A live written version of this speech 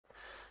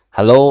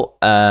Hello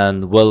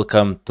and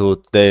welcome to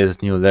today's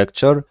new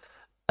lecture.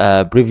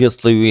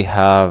 Previously, we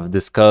have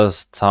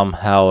discussed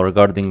somehow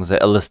regarding the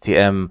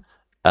LSTM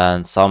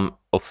and some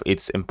of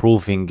its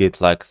improving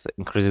it, like the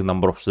increasing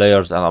number of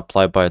layers and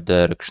apply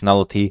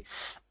bidirectionality,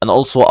 and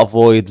also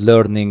avoid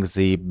learning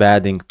the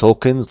padding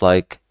tokens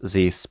like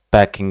the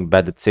spacking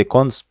padded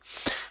sequence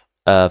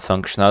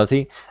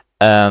functionality.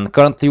 And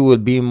currently we'll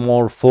be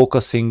more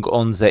focusing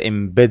on the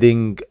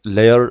embedding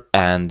layer,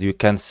 and you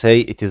can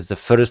say it is the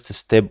first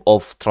step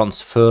of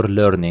transfer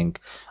learning.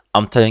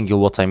 I'm telling you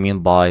what I mean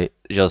by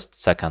just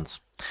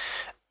seconds.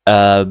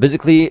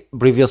 Basically,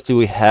 previously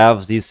we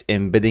have this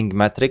embedding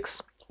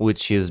matrix,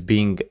 which is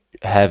being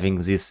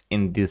having these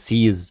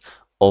indices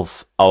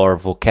of our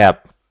vocab,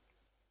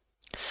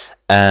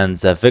 and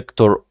the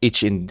vector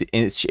each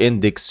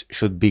index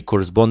should be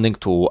corresponding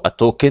to a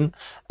token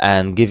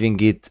and giving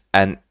it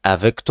a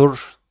vector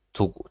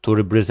to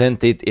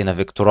represent it in a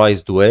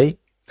vectorized way.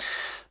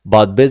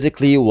 But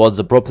basically what's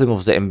the problem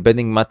of the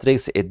embedding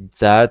matrix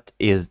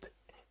is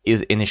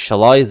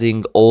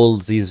initializing all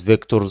these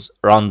vectors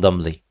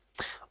randomly.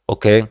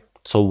 Okay,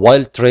 so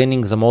while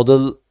training the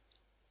model,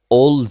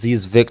 all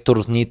these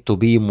vectors need to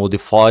be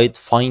modified,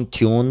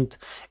 fine-tuned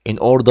in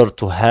order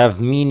to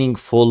have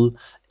meaningful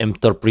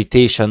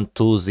interpretation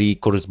to the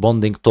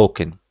corresponding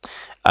token.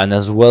 And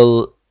as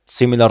well,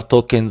 similar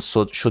tokens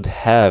should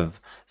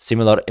have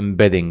similar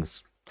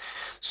embeddings.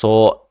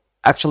 So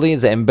actually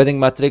the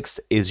embedding matrix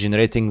is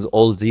generating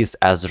all these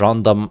as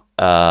random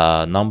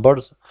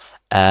numbers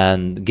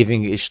and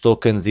giving each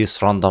token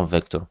this random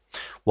vector.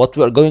 What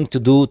we are going to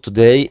do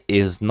today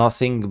is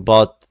nothing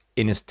but,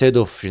 instead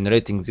of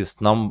generating these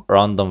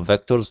random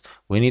vectors,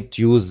 we need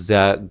to use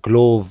the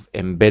GloVe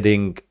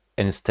embedding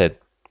instead.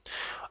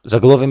 The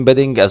GloVe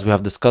embedding, as we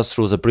have discussed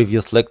through the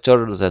previous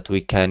lecture, that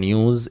we can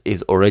use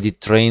is already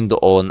trained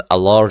on a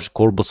large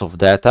corpus of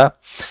data,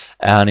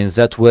 and in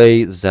that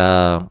way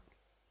the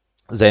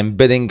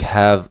embedding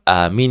have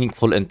a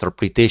meaningful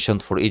interpretation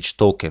for each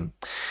token,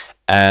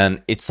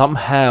 and it's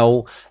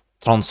somehow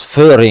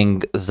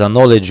transferring the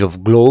knowledge of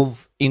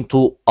GloVe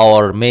into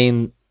our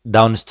main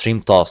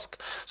downstream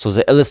task. So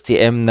the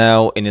LSTM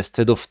now,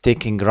 instead of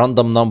taking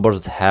random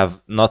numbers that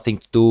have nothing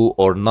to do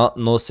or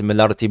no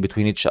similarity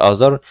between each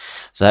other,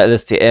 the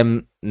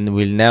LSTM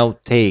will now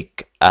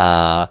take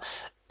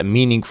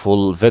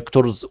meaningful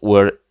vectors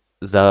where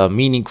the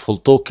meaningful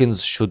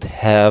tokens should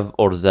have,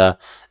 or the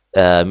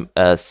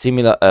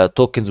similar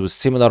tokens with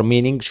similar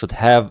meaning should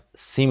have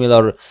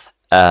similar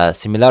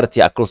similarity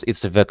across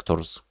its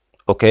vectors.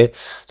 Okay,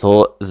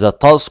 so the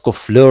task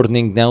of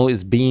learning now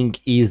is being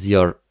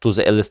easier to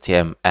the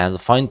LSTM, and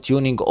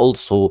fine-tuning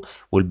also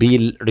will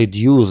be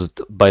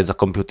reduced by the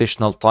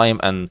computational time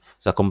and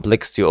the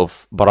complexity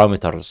of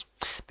parameters,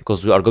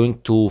 because we are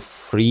going to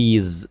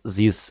freeze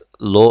this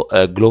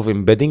GloVe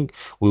embedding.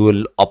 We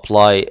will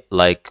apply,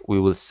 like we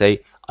will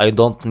say, I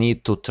don't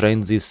need to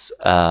train this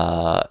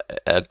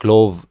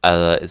GloVe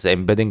as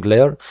embedding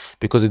layer,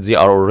 because they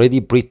are already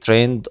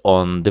pre-trained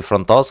on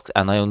different tasks,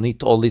 and I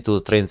need only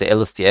to train the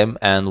LSTM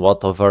and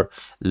whatever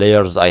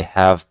layers I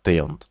have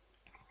beyond.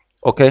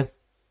 Okay.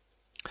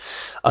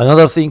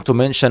 Another thing to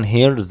mention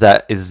here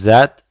is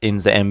that in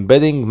the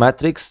embedding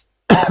matrix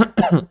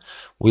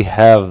we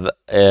have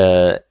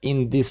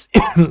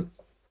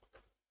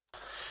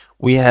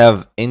we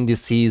have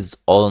indices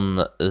on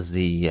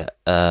the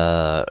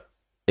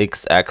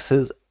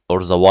x-axis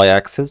or the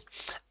y-axis,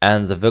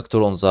 and the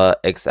vector on the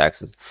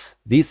x-axis.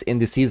 These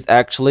indices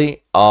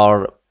actually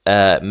are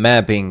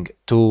mapping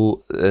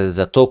to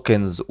the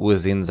tokens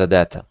within the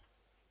data.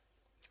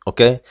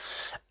 Okay,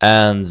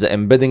 and the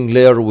embedding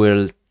layer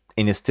will,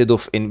 instead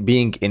of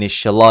being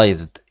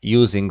initialized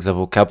using the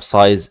vocab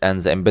size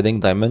and the embedding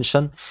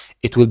dimension,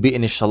 it will be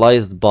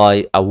initialized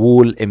by a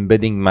whole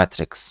embedding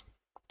matrix.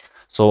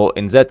 So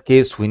in that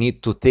case, we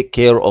need to take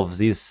care of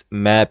this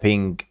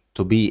mapping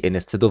to be,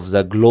 instead of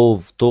the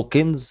GloVe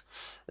tokens,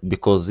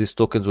 because these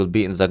tokens will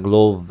be in the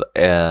GloVe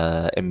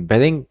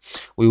embedding,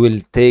 we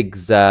will take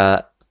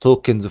the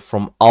tokens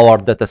from our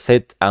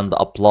dataset and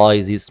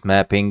apply this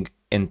mapping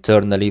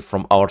internally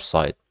from our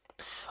side.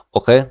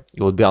 Okay,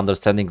 you will be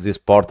understanding this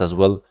part as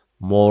well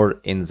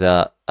more in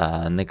the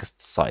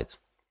next slides.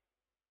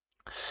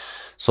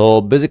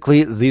 So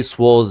basically this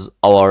was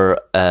our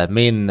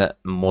main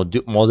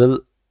model.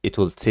 It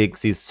will take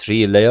these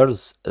three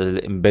layers,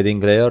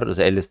 embedding layer,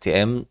 the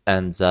LSTM,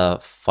 and the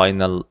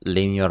final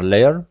linear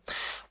layer.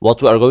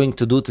 What we are going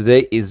to do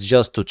today is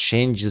just to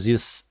change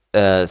this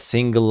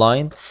single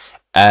line,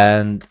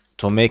 and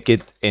to make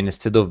it,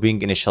 instead of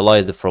being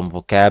initialized from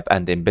vocab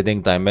and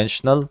embedding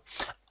dimensional,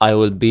 I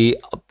will be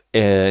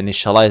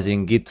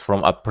initializing it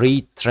from a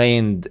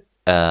pre-trained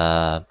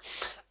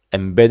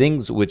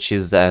embeddings, which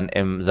is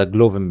the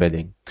GloVe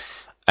embedding,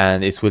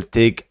 and it will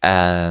take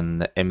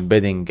an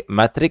embedding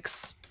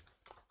matrix,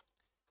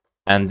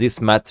 and this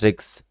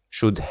matrix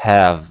should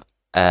have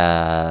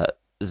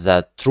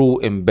the true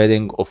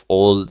embedding of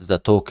all the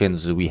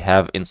tokens we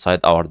have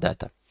inside our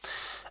data.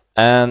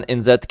 And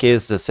in that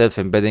case, the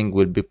self-embedding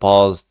will be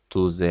passed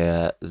to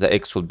the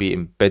X will be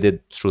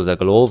embedded through the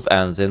GloVe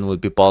and then will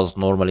be passed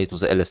normally to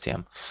the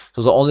LSTM.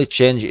 So the only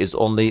change is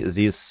only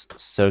this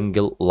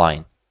single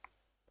line.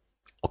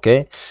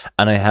 Okay,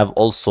 and I have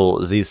also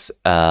this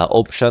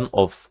option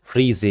of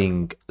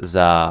freezing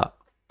the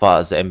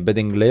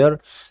embedding layer.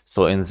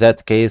 So in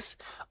that case,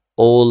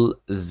 all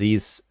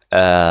these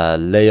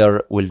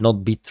layer will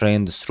not be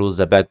trained through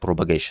the back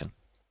propagation.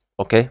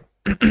 Okay.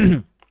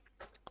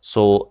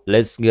 So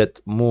let's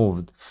get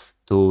moved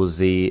to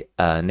the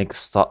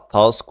next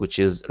task, which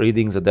is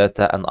reading the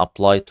data and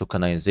apply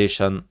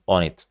tokenization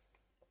on it.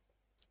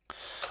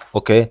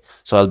 Okay,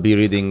 so I'll be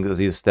reading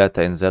this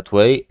data in that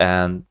way,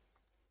 and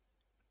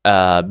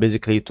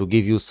basically to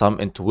give you some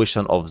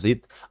intuition of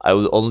it, I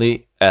will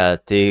only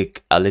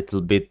take a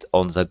little bit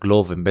on the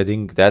GloVe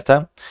embedding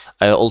data.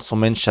 I also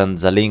mentioned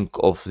the link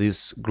of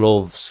this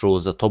GloVe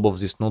through the top of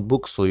this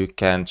notebook, so you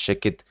can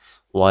check it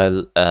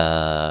while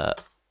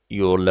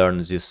you learn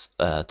this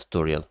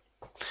tutorial.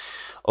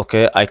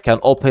 Okay, I can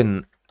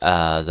open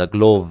the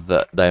GloVe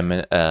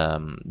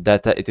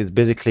data. It is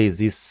basically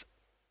this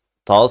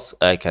task.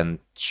 I can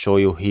show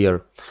you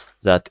here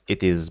that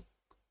it is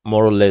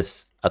more or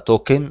less a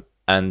token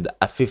and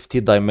a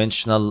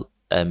 50-dimensional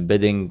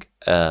embedding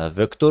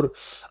vector.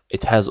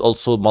 It has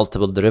also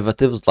multiple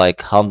derivatives like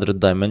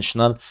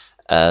 100-dimensional,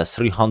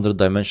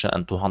 300-dimensional,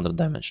 and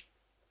 200-dimensional.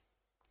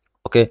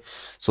 Okay,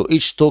 so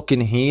each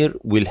token here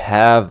will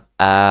have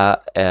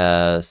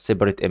a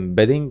separate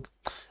embedding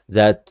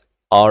that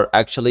are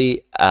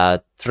actually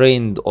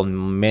trained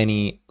on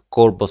many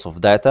corpus of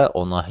data,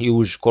 on a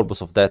huge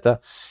corpus of data,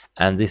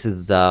 and this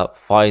is the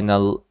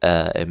final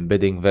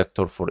embedding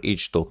vector for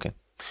each token.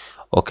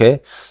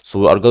 Okay, so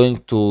we are going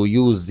to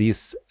use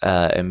these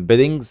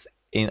embeddings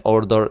in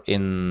order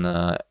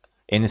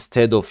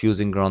instead of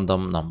using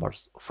random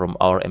numbers from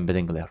our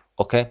embedding layer.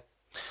 Okay,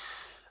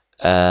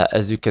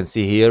 as you can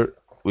see here,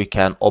 we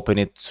can open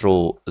it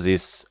through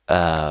this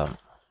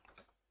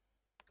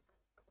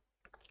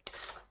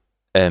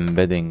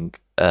embedding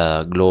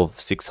GloVe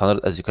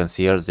 600. As you can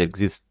see here, there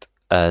exists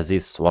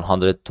this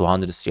 100,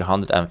 200,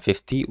 300, and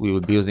 50. We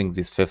will be using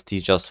this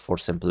 50 just for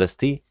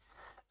simplicity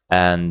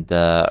and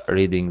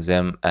reading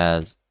them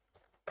as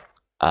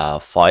a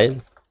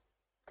file.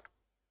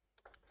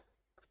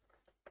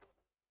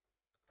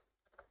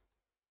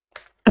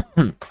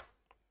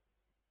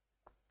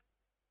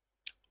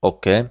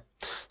 Okay,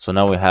 so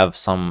now we have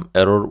some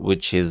error,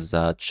 which is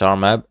char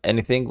map.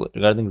 Anything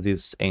regarding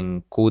this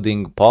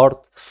encoding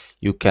part,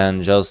 you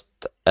can just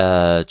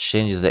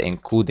change the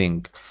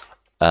encoding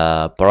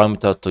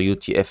parameter to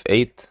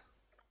UTF-8,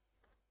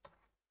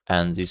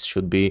 and this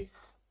should be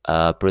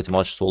pretty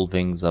much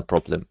solving the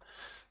problem.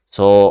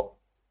 So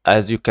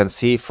as you can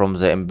see from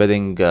the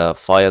embedding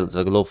file,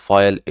 the GloVe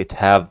file, it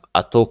have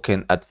a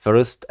token at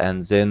first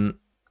and then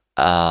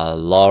a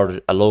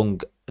long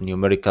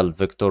numerical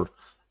vector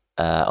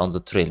on the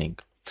trailing.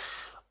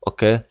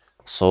 Okay,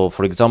 so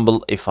for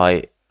example, if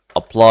I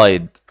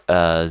applied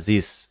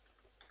this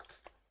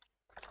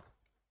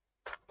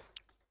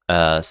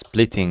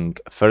splitting,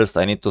 first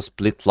I need to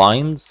split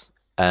lines,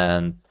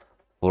 and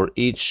for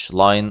each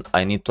line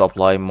I need to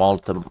apply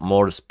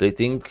more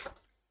splitting.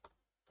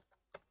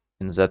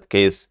 In that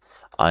case,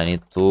 I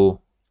need to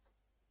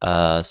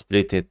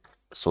split it,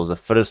 so the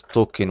first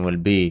token will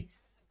be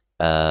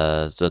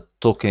the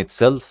token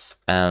itself,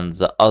 and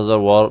the other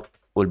one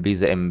will be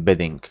the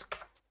embedding.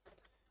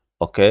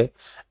 Okay,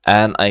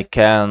 and I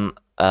can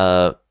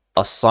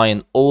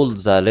assign all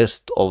the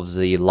list of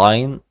the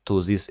line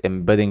to this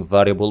embedding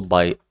variable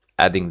by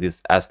adding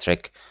this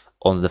asterisk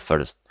on the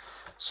first.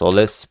 So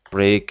let's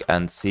break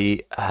and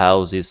see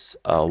how this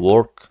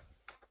work.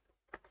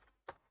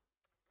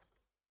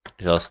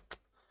 Just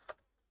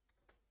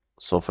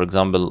so, for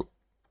example,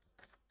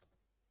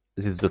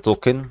 this is the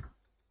token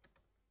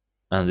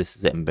and this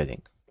is the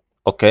embedding.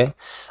 Okay,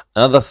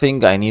 another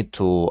thing I need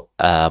to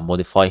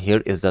modify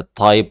here is the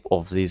type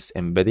of this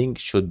embedding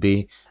should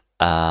be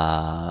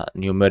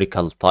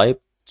numerical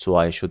type. So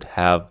I should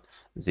have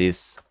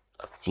this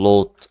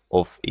float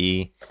of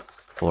E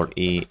for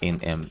E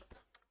in M.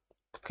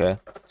 Okay,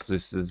 so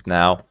this is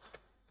now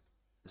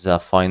the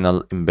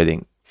final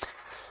embedding.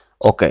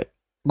 Okay,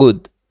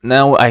 good.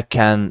 Now I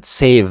can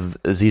save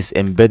this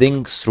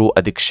embedding through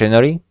a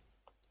dictionary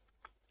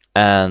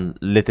and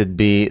let it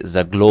be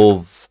the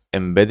GloVe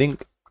embedding.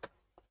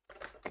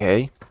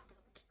 Okay,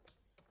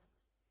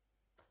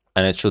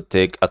 and it should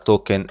take a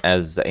token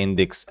as the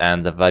index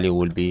and the value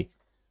will be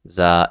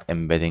the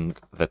embedding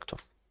vector.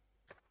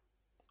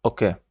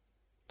 Okay,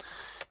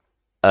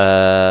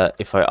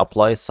 if I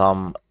apply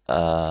some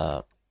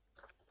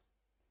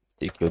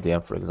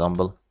TQDM, for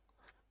example,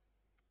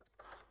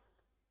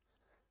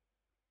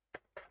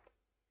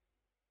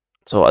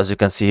 so as you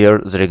can see here,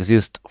 there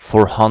exists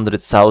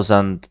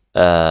 400,000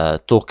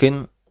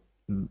 token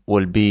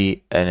will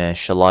be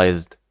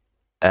initialized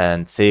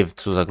and saved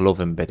to the GloVe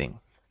embedding.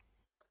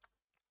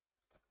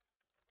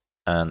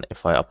 And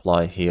if I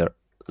apply here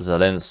the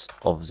length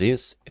of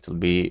this, it will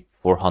be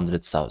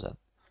 400,000.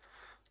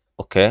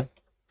 Okay,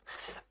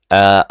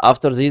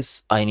 After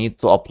this, I need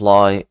to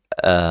apply,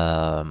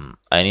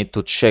 I need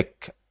to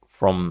check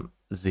from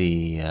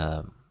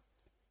the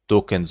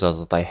tokens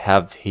that I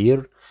have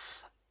here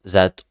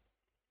that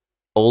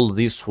all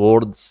these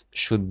words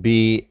should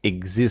be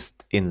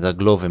exist in the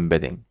GloVe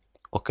embedding.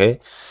 Okay,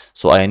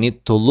 so I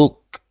need to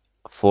look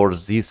for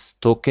these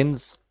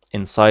tokens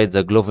inside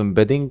the GloVe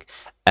embedding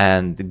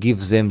and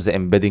give them the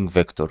embedding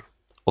vector.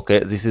 Okay,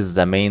 this is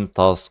the main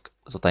task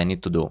that I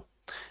need to do.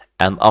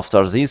 And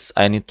after this,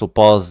 I need to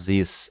pass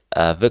these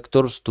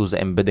vectors to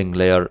the embedding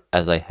layer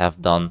as I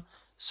have done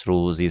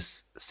through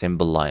this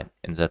simple line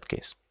in that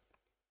case.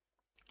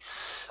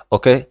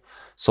 Okay,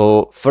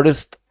 so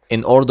first,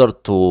 in order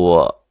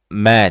to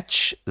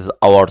match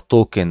our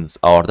tokens,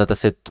 our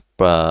dataset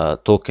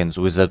tokens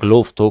with the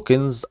GloVe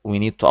tokens, we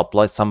need to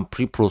apply some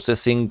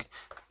pre-processing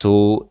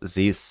to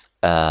this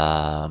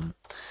dataset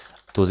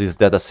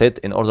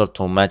in order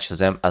to match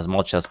them as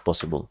much as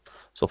possible.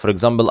 So for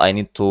example, I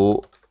need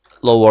to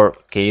lower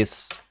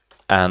case,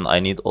 and I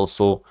need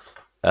also,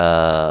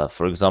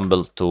 for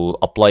example, to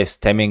apply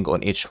stemming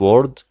on each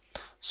word.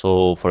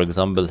 So for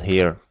example,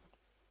 here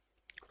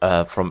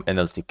from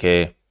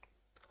NLTK,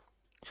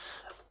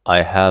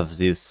 I have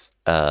this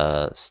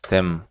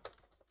stem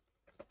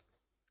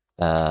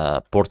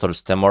portal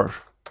stemmer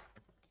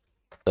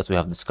that we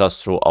have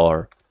discussed through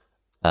our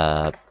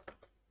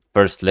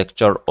first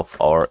lecture of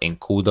our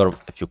encoder,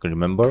 if you can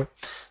remember.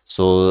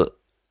 So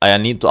I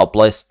need to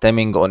apply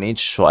stemming on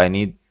each, so I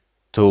need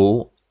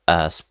to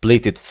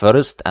split it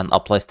first and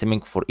apply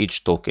stemming for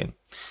each token.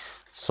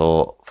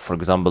 So for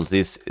example,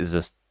 this is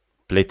a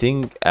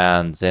splitting,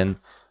 and then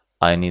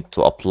I need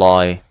to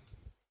apply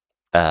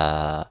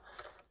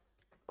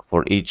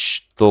for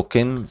each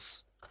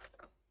tokens,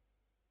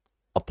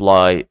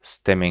 apply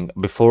stemming.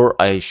 Before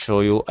I show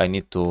you, I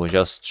need to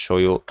just show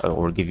you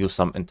or give you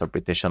some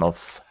interpretation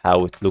of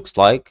how it looks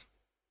like.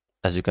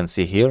 As you can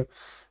see here,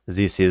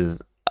 this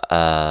is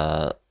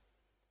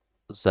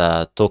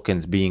the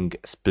tokens being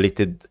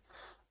splitted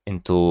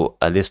into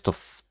a list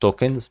of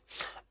tokens,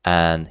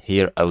 and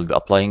here I will be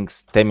applying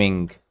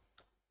stemming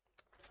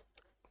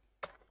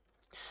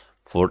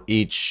for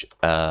each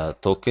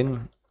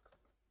token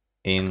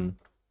in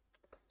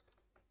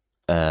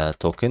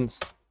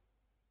tokens.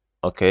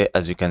 Okay,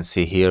 as you can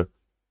see here,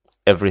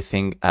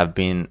 everything have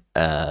been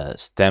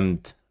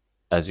stemmed,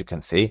 as you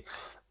can see,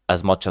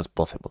 as much as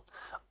possible.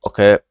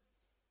 Okay,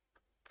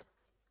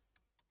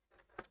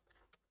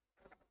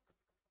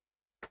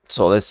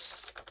 so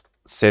let's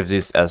save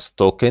this as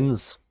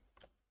tokens,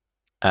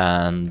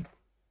 and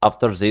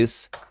after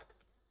this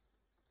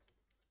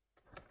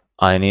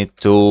I need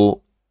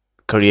to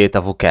create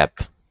a vocab.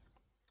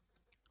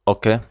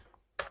 Okay,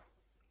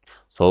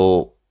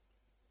 so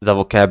the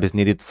vocab is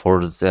needed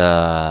for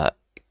the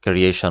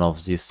creation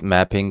of this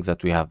mapping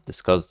that we have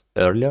discussed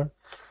earlier.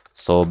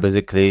 So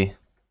basically,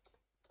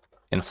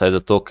 inside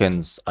the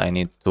tokens, I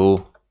need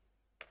to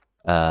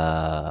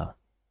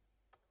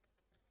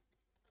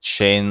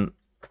chain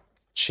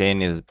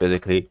is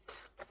basically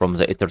from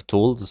the iter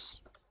tools.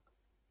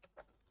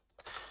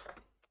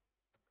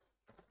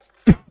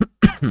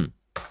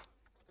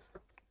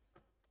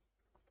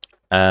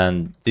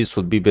 And this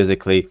would be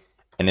basically,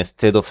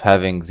 instead of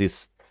having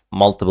these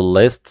multiple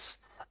lists,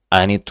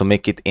 I need to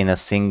make it in a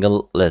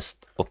single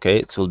list. Okay,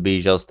 it will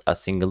be just a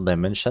single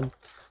dimension,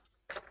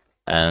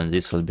 and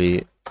this will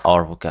be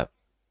our vocab.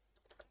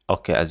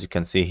 Okay, as you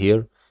can see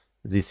here,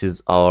 this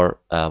is our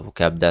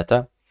vocab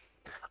data.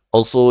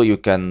 Also, you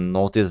can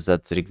notice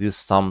that there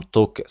exists some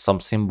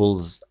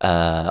symbols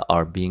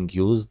are being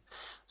used.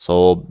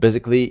 So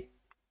basically,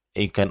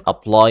 you can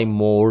apply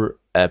more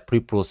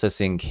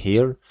pre-processing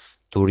here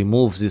to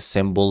remove these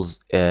symbols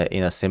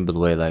in a simple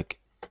way, like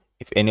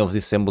if any of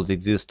these symbols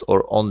exist,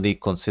 or only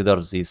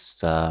consider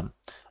these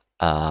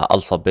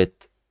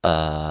alphabet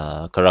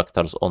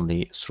characters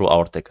only through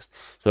our text.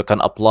 So you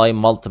can apply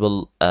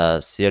multiple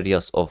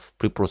series of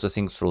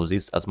pre-processing through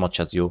this as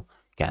much as you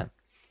can.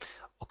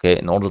 Okay,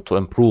 in order to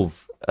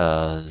improve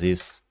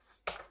this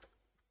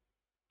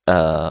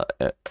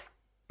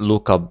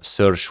lookup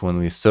search when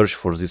we search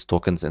for these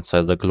tokens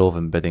inside the GloVe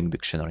embedding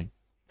dictionary.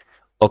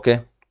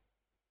 Okay,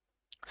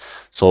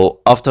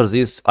 so after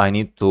this, I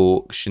need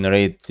to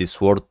generate this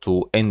word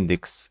to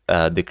index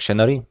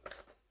dictionary,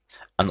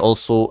 and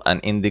also an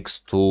index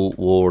to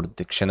word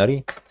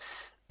dictionary.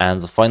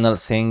 And the final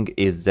thing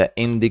is the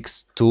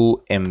index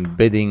to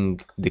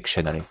embedding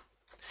dictionary.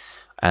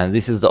 And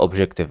this is the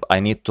objective. I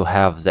need to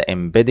have the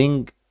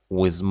embedding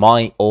with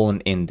my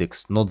own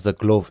index, not the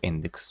GloVe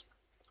index.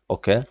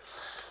 Okay,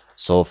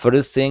 so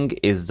first thing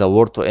is the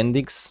word to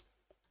index.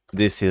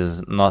 This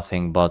is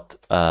nothing but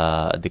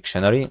a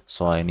dictionary,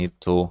 so I need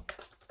to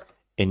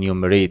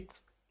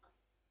enumerate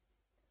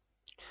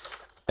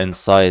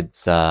inside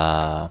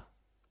the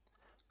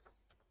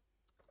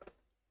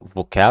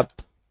vocab,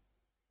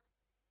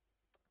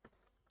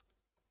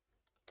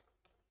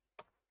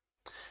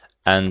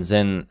 and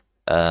then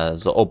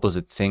the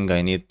opposite thing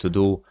I need to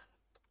do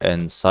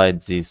inside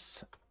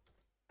this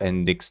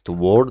index to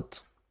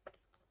word.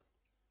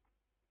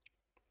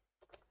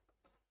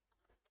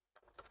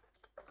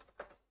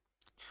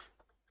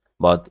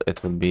 but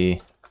it will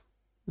be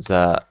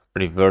the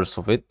reverse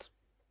of it.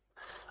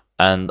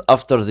 And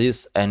after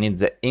this, I need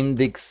the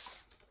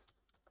index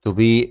to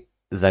be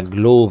the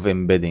GloVe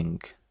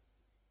embedding.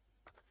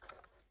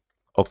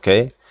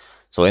 Okay,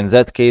 so in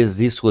that case,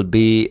 this will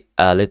be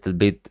a little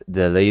bit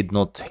delayed.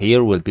 Not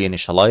here will be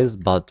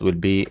initialized, but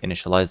will be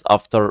initialized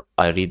after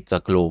I read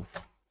the GloVe.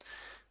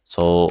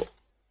 So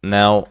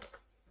now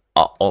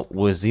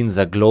within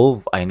the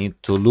GloVe, I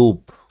need to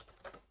loop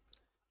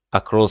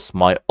across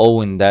my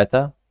own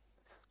data.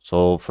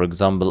 So for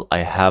example, I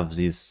have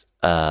this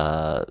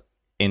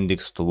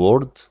index to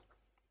word.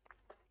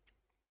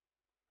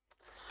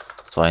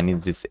 So I need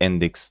this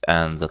index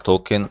and the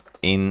token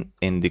in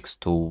index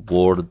to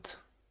word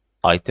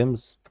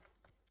items.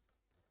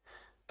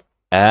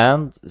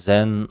 And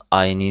then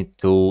I need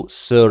to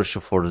search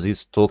for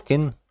this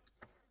token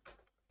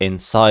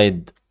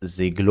inside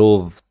the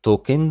GloVe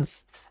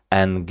tokens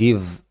and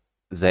give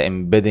the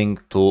embedding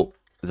to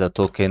the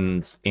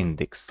tokens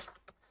index.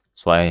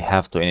 So I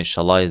have to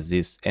initialize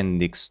this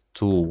index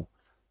to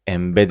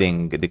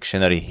embedding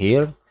dictionary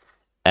here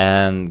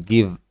and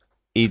give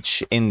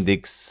each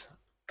index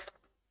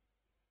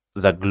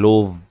the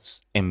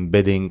GloVe's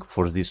embedding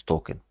for this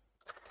token.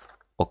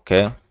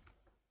 Okay.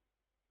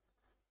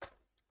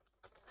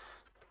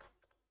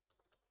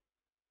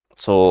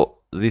 So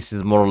this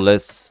is more or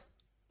less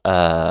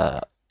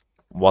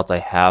what I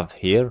have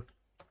here,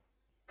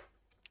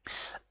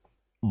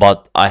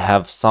 but I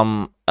have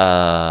some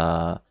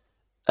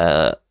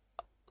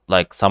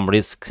like some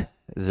risk.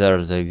 There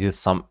exist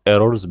some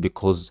errors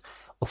because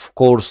of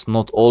course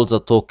not all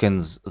the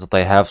tokens that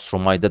I have through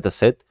my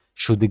dataset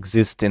should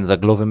exist in the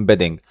GloVe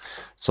embedding.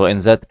 So in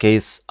that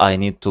case, I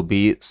need to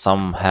be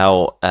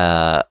somehow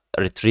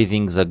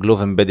retrieving the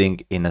GloVe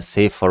embedding in a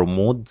safer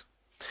mode.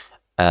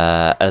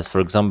 As for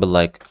example,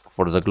 like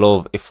for the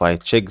GloVe, if I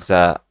check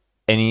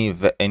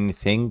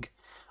anything,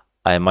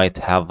 I might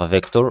have a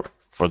vector.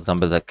 For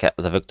example,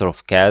 the vector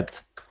of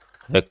cat,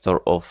 vector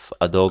of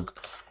a dog.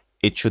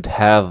 It should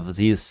have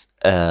these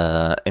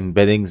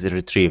embeddings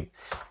retrieved.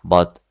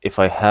 But if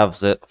I have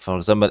for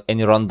example,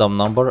 any random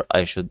number,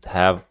 I should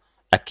have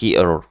a key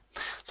error.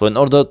 So in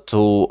order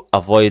to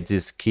avoid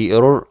this key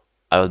error,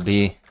 I will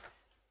be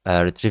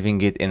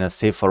retrieving it in a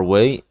safer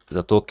way.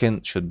 The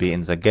token should be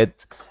in the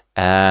get,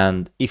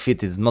 and if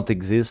it is not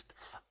exist,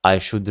 I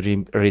should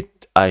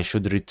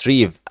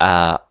retrieve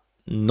a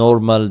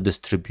normal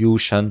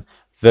distribution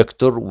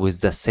vector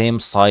with the same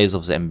size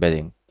of the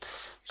embedding.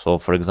 So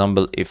for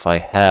example, if I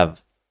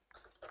have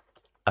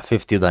a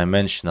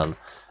 50-dimensional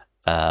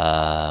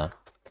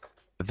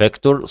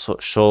vector,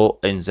 so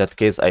in that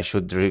case I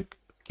should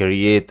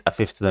create a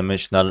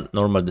 50-dimensional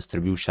normal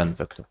distribution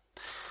vector.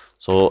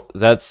 So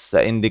that's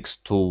the index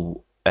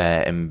to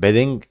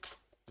embedding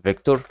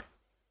vector,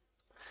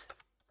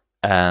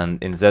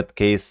 and in that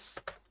case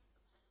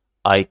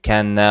I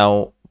can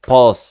now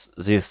pass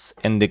this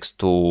index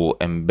to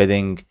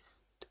embedding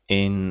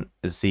in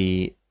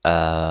the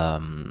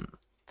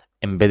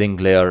embedding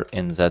layer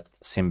in that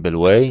simple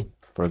way.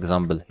 For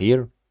example,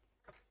 here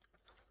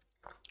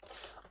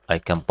I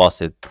can pass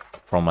it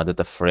from a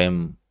data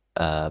frame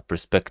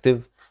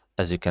perspective.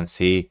 As you can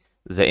see,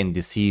 the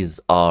indices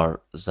are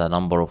the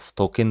number of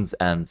tokens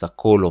and the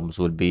columns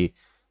will be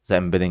the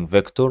embedding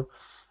vector,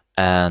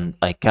 and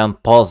I can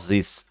pass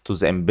this to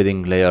the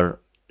embedding layer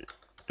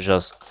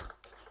just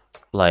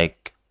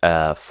like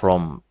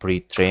from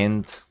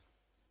pre-trained.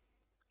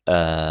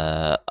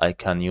 I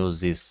can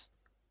use this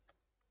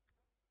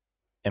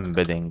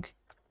embedding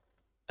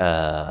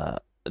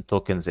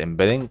tokens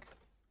embedding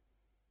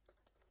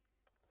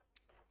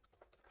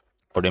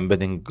or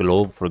embedding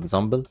globe, for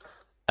example,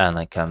 and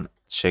I can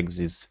check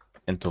this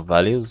into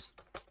values,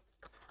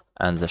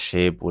 and the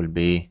shape will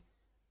be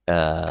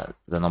the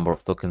number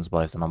of tokens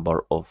by the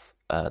number of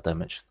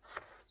dimensions.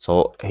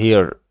 So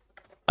here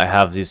I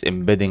have this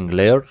embedding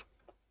layer.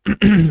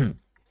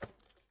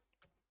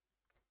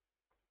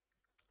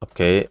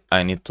 Okay,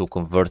 I need to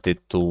convert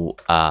it to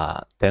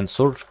a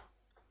tensor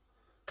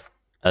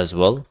as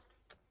well.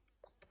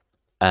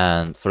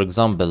 And for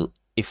example,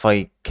 if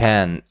I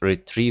can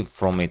retrieve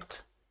from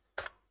it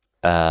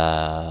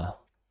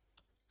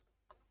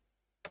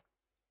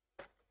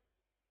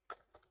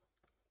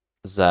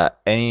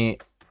any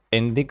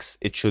index,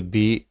 it should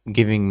be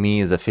giving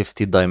me the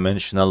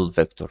 50-dimensional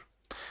vector.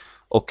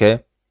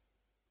 Okay,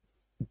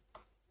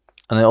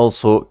 and I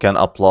also can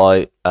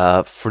apply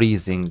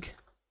freezing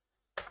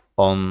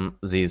on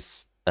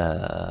this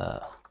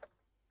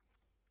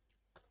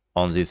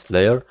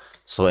layer.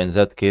 So in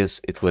that case,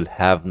 it will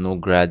have no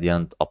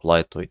gradient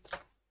applied to it.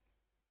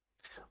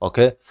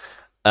 Okay.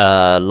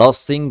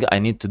 Last thing I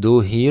need to do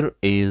here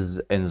is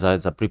inside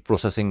the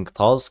pre-processing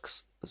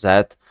tasks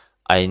that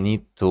I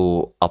need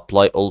to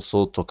apply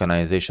also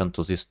tokenization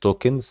to these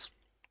tokens.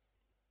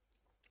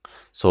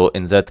 So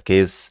in that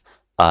case,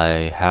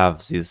 I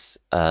have these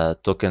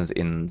tokens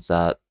in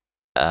the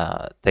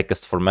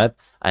text format.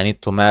 I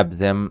need to map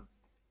them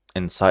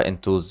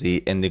into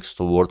the index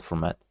to word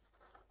format.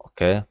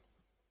 Okay,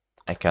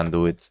 I can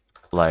do it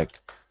like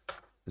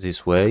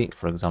this way.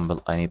 For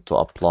example, I need to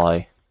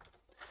apply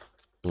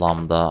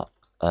lambda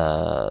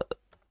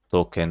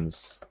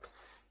tokens,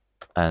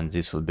 and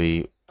this will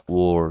be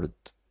word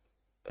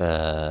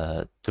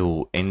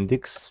to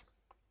index.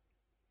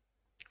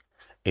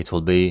 It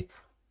will be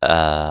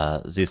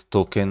this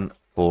token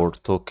for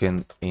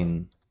token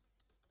in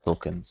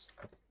tokens,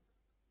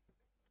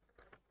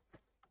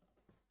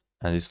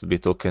 and this will be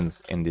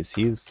tokens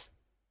indices.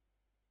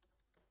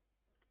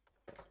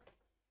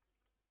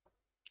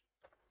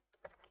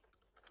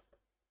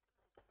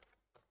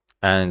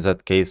 And in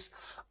that case,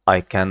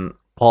 I can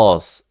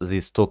pass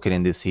these token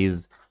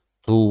indices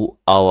to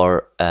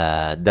our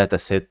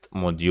dataset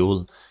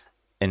module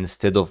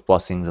instead of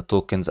passing the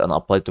tokens and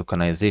apply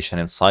tokenization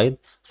inside.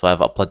 So I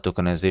have applied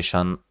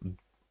tokenization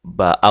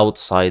but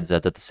outside the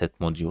dataset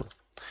module.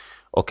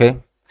 Okay,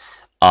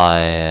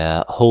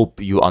 I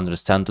hope you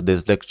understand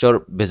today's lecture.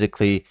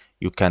 Basically,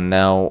 you can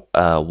now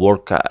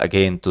work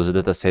again to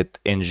the dataset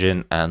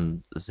engine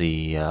and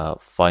the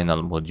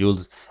final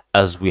modules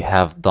as we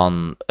have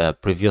done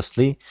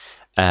previously.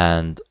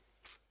 And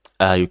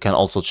you can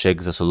also check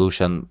the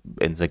solution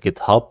in the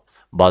GitHub.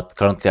 But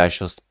currently, I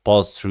just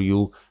pass through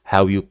you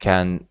how you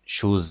can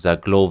choose the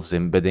GloVe's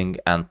embedding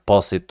and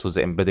pass it to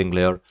the embedding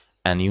layer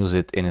and use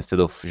it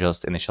instead of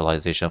just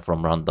initialization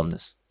from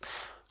randomness.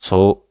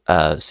 So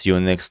see you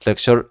in the next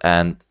lecture,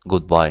 and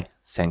goodbye.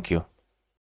 Thank you.